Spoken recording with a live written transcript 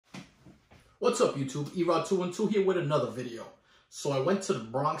What's up, YouTube? Erod212 here with another video. So I went to the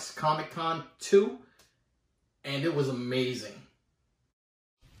Bronx Comic Con 2, and it was amazing.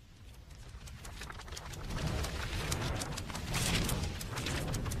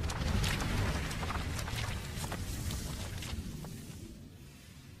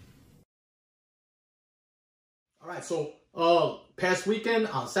 Alright, so past weekend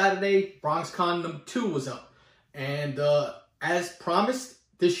on Saturday, Bronx Con 2 was up. And as promised,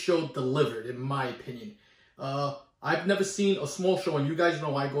 this show delivered, in my opinion. I've never seen a small show, and you guys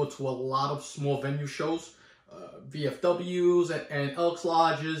know I go to a lot of small venue shows, VFWs and Elks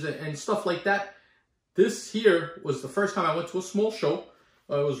Lodges and stuff like that. This here was the first time I went to a small show.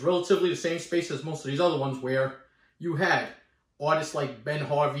 It was relatively the same space as most of these other ones, where you had artists like Ben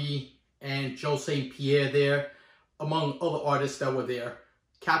Harvey and Joe St. Pierre there, among other artists that were there.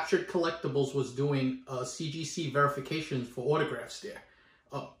 Captured Collectibles was doing CGC verifications for autographs there.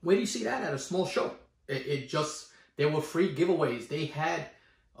 Where do you see that at a small show? There were free giveaways. They had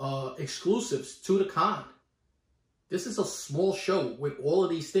exclusives to the con. This is a small show with all of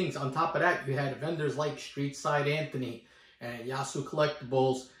these things. On top of that, you had vendors like Street Side Anthony and Yasu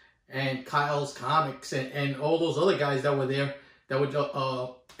Collectibles and Kyle's Comics and all those other guys that were there that were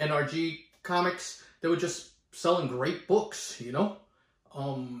NRG Comics. They were just selling great books, you know.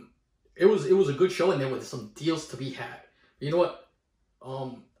 It was a good show, and there were some deals to be had. You know what?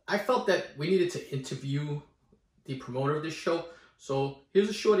 I felt that we needed to interview the promoter of this show. So here's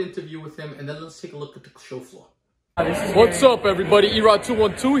a short interview with him, and then let's take a look at the show floor. What's up, everybody?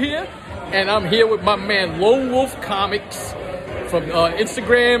 Erod212 here, and I'm here with my man Lone Wolf Comics from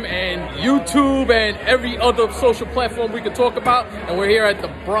Instagram and YouTube and every other social platform we could talk about. And we're here at the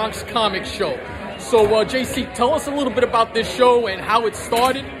Bronx Comic Show. So JC, tell us a little bit about this show and how it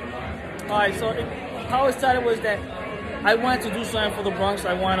started. All right, so how it started was that I wanted to do something for the Bronx.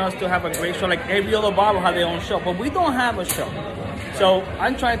 I wanted us to have a great show, like every other barber have their own show, but we don't have a show. So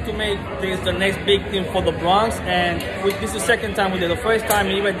I'm trying to make this the next big thing for the Bronx, and this is the second time we did. The first time,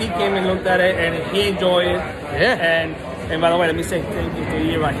 even D came and looked at it, and he enjoyed it. Yeah. And by the way, let me say thank you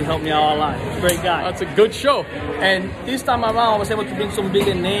to Erod. He helped me out a lot. He's a great guy. That's a good show. And this time around, I was able to bring some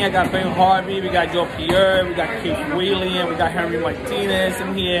bigger names. I got Ben Harvey, we got Joe Pierre, we got Keith William, we got Henry Martinez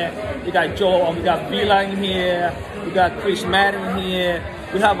in here, we got we got Vila in here, we got Chris Madden here.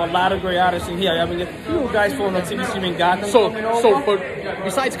 We have a lot of great artists in here. I mean, a few guys from the TVC and Gotham coming over. But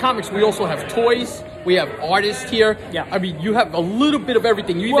besides comics, we also have toys. We have artists here. Yeah. I mean, you have a little bit of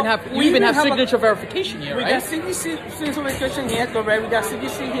everything. You even have signature verification here, right? We got CGC signature verification here, correct? We got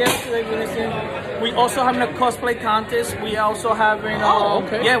CGC here. We also having a cosplay contest. We also having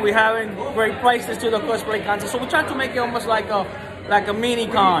yeah, we having great prices to the cosplay contest. So we're trying to make it almost like a mini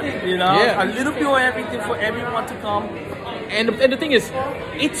con, you know? Yeah. A little bit of everything for everyone to come. And the thing is,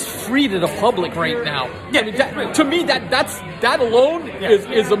 it's free to the public right now. Yeah, I mean, to me, that alone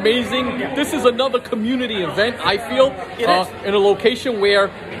is amazing. Yeah. This is another community event, I feel, in a location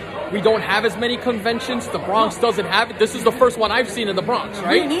where we don't have as many conventions. The Bronx doesn't have it. This is the first one I've seen in the Bronx,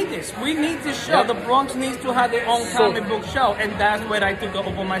 right? We need this. We need this show. Yeah. The Bronx needs to have their own comic book show, and that's what I took up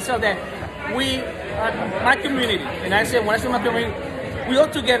upon myself. That we, my community, and I said, when I say my community, we all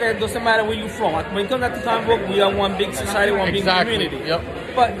together, it doesn't matter where you're from. When it comes to comic book, we are one big society, one big community.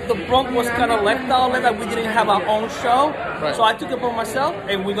 Yep. But the Bronx was kind of left out like that. We didn't have our own show. Right. So I took it upon myself,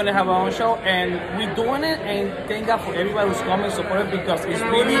 and we're going to have our own show. And we're doing it, and thank God for everybody who's coming and support it, because it's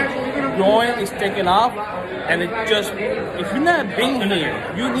really growing, it's taking off. And it just, if you've not been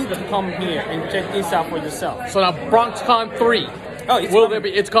here, you need to come here and check this out for yourself. So now BronxCon 3. Oh,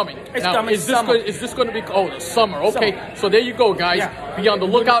 it's coming. It's now, coming. Is this going to be? Oh, the summer. Okay, summer. So there you go, guys. Yeah. Be on the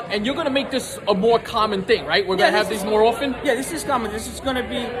lookout, and you're going to make this a more common thing, right? We're going to have these more often. Yeah, this is common. This is going to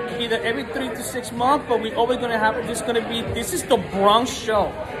be either every 3 to 6 months, but we're always going to have. This is the Bronx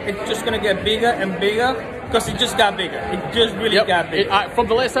show. It's just going to get bigger and bigger because it just got bigger. It just really got bigger. From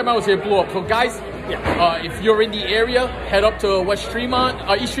the last time I was here, it blew up. So, guys. Yeah. If you're in the area, head up to East Tremont,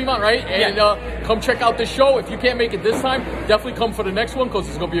 right? And come check out the show. If you can't make it this time, definitely come for the next one, because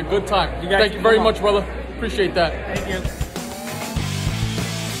it's going to be a good time. Thank you very much, brother. Appreciate that. Thank you.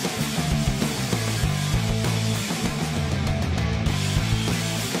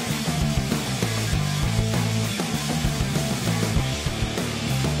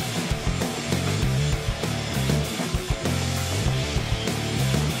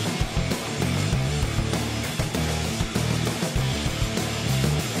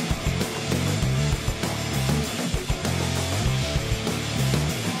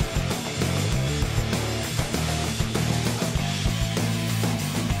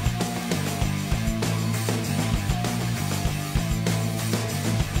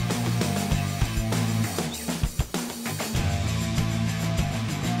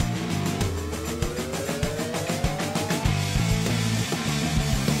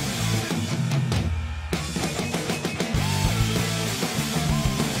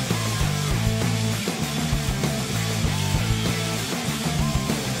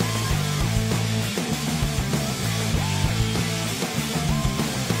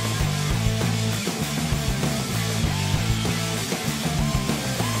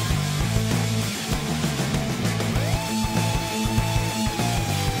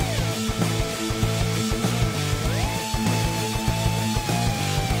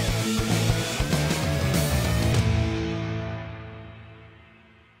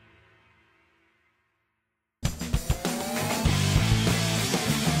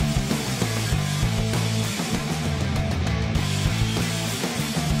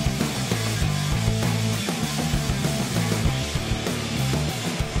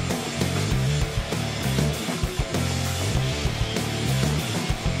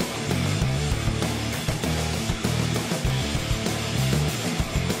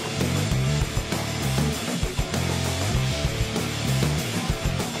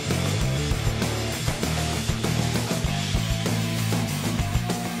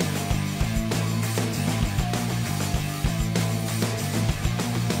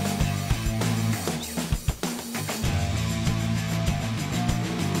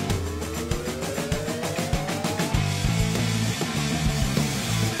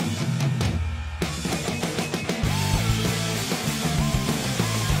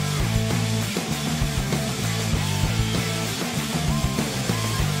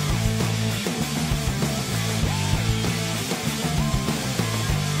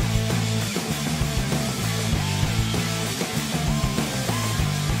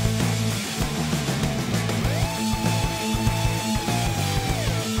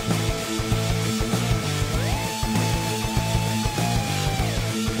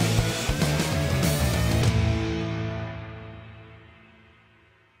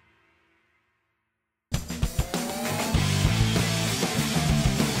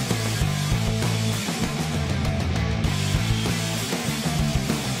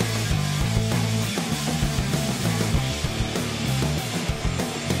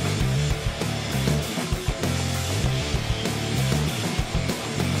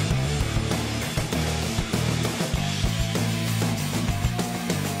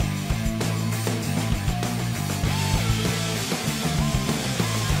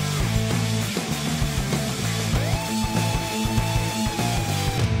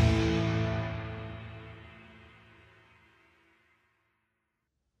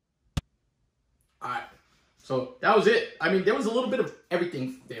 So that was it. I mean, there was a little bit of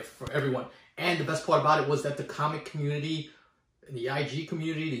everything there for everyone. And the best part about it was that the comic community, the IG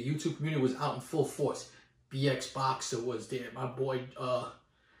community, the YouTube community was out in full force. BX Boxer was there. My boy,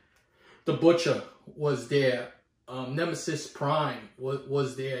 The Butcher was there. Nemesis Prime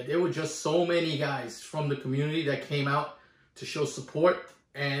was there. There were just so many guys from the community that came out to show support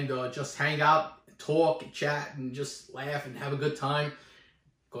and just hang out, talk, and chat, and just laugh and have a good time.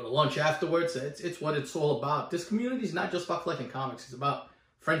 Go to lunch afterwards. It's what it's all about. This community is not just about collecting comics. It's about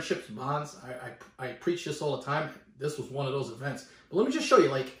friendships, bonds. I preach this all the time. This was one of those events. But let me just show you,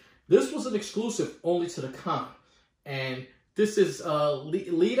 like, this was an exclusive only to the con. And this is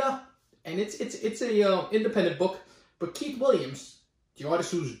Lita, and it's a independent book. But Keith Williams, the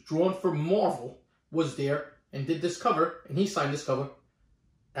artist who's drawn for Marvel, was there and did this cover, and he signed this cover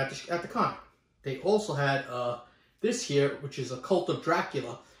at the con. They also had this here, which is a Cult of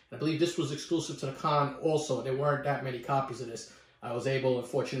Dracula. And I believe this was exclusive to the con also. There weren't that many copies of this. I was able and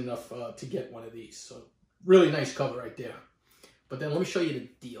fortunate enough to get one of these. So really nice cover right there. But then let me show you the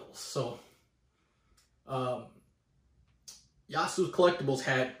deals. So Yasu's Collectibles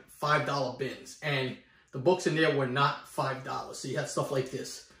had $5 bins. And the books in there were not $5. So you had stuff like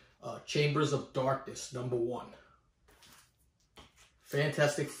this. Chambers of Darkness, #1.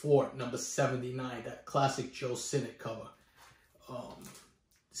 Fantastic Four, #79. That classic Joe Sinnott cover.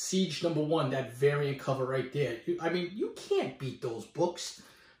 Siege #1, that variant cover right there. I mean, you can't beat those books.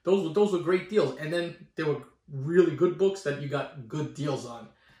 Those were great deals. And then there were really good books that you got good deals on.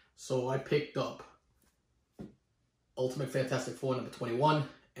 So I picked up Ultimate Fantastic Four #21.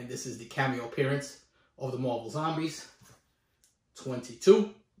 And this is the cameo appearance of the Marvel Zombies.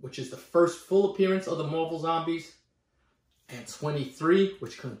 22, which is the first full appearance of the Marvel Zombies. And 23,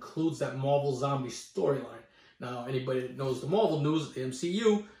 which concludes that Marvel Zombie storyline. Now, anybody that knows the Marvel news, the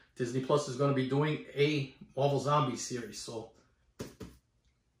MCU, Disney Plus is going to be doing a Marvel Zombie series. So,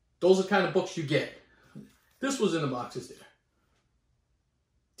 those are the kind of books you get. This was in the boxes there.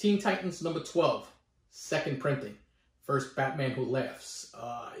 Teen Titans #12, second printing. First Batman Who Laughs.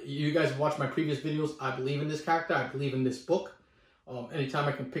 You guys have watched my previous videos. I believe in this character. I believe in this book. Anytime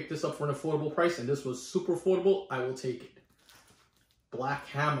I can pick this up for an affordable price, and this was super affordable, I will take it. Black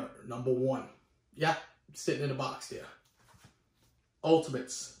Hammer #1. Yeah, sitting in the box there.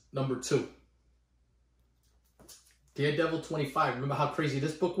 Ultimates #2. Daredevil 25. Remember how crazy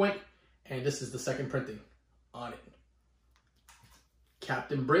this book went? And this is the second printing on it.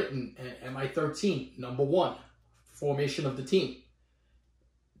 Captain Britain and MI13 #1. Formation of the team.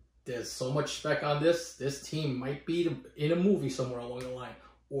 There's so much spec on this. This team might be in a movie somewhere along the line,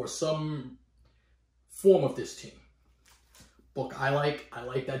 or some form of this team. Book I like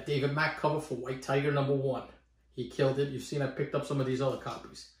that David Mack cover for White Tiger #1. He killed it. You've seen I picked up some of these other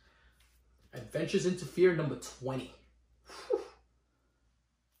copies. Adventures into Fear #20. Whew.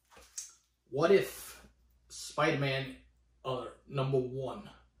 What If Spider-Man #1.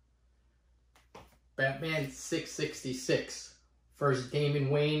 Batman 666. First Damian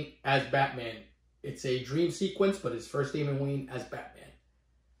Wayne as Batman. It's a dream sequence, but it's first Damian Wayne as Batman.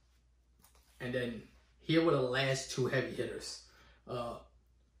 And then here were the last two heavy hitters.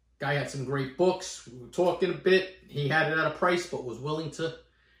 Guy had some great books. We were talking a bit. He had it at a price, but was willing to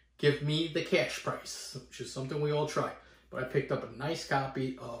give me the cash price, which is something we all try. But I picked up a nice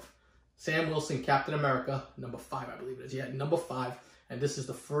copy of Sam Wilson, Captain America, #5, I believe it is. Yeah, #5. And this is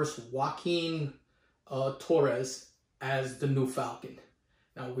the first Joaquin Torres as the new Falcon.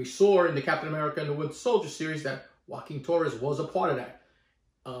 Now, we saw in the Captain America and the Winter Soldier series that Joaquin Torres was a part of that.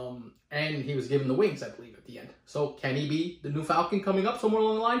 And he was given the wings, I believe, at the end. So, can he be the new Falcon coming up somewhere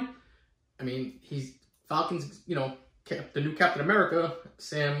along the line? I mean, Falcon's, you know, the new Captain America,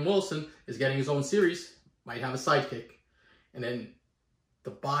 Sam Wilson, is getting his own series. Might have a sidekick. And then,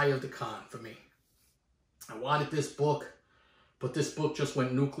 the buy of the con for me. I wanted this book, but this book just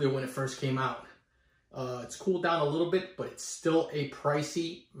went nuclear when it first came out. It's cooled down a little bit, but it's still a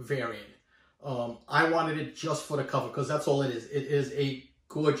pricey variant. I wanted it just for the cover, because that's all it is. It is a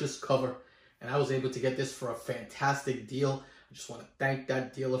gorgeous cover, and I was able to get this for a fantastic deal. I just want to thank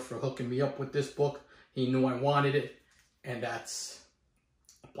that dealer for hooking me up with this book. He knew I wanted it, and that's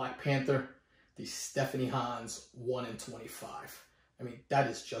Black Panther, the Stephanie Hans 1 in 25. I mean, that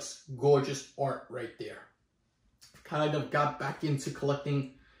is just gorgeous art right there. Kind of got back into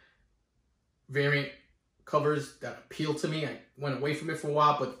collecting variant covers that appeal to me. I went away from it for a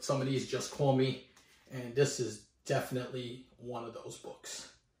while, but some of these just call me, and this is definitely one of those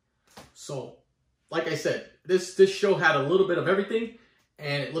books. So, like I said, this show had a little bit of everything,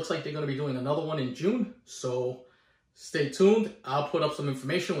 and it looks like they're going to be doing another one in June. So, stay tuned. I'll put up some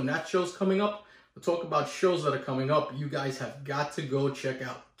information when that show's coming up. we'll talk about shows that are coming up. You guys have got to go check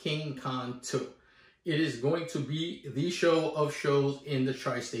out King Con 2. It is going to be the show of shows in the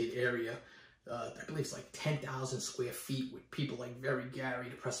tri-state area. I believe it's like 10,000 square feet with people like Very Gary,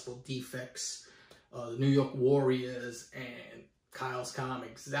 The Pressable Defects, the New York Warriors, and Kyle's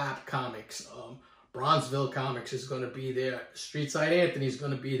Comics, Zap Comics, Bronzeville Comics is going to be there. Streetside Anthony's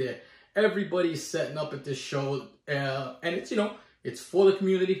going to be there. Everybody's setting up at this show, and it's, you know, it's for the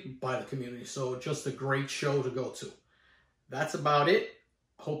community, by the community. So just a great show to go to. That's about it.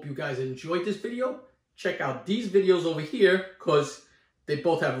 Hope you guys enjoyed this video. Check out these videos over here because they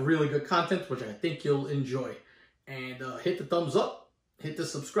both have really good content, which I think you'll enjoy. And hit the thumbs up. Hit the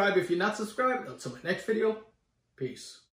subscribe if you're not subscribed. Until my next video, peace.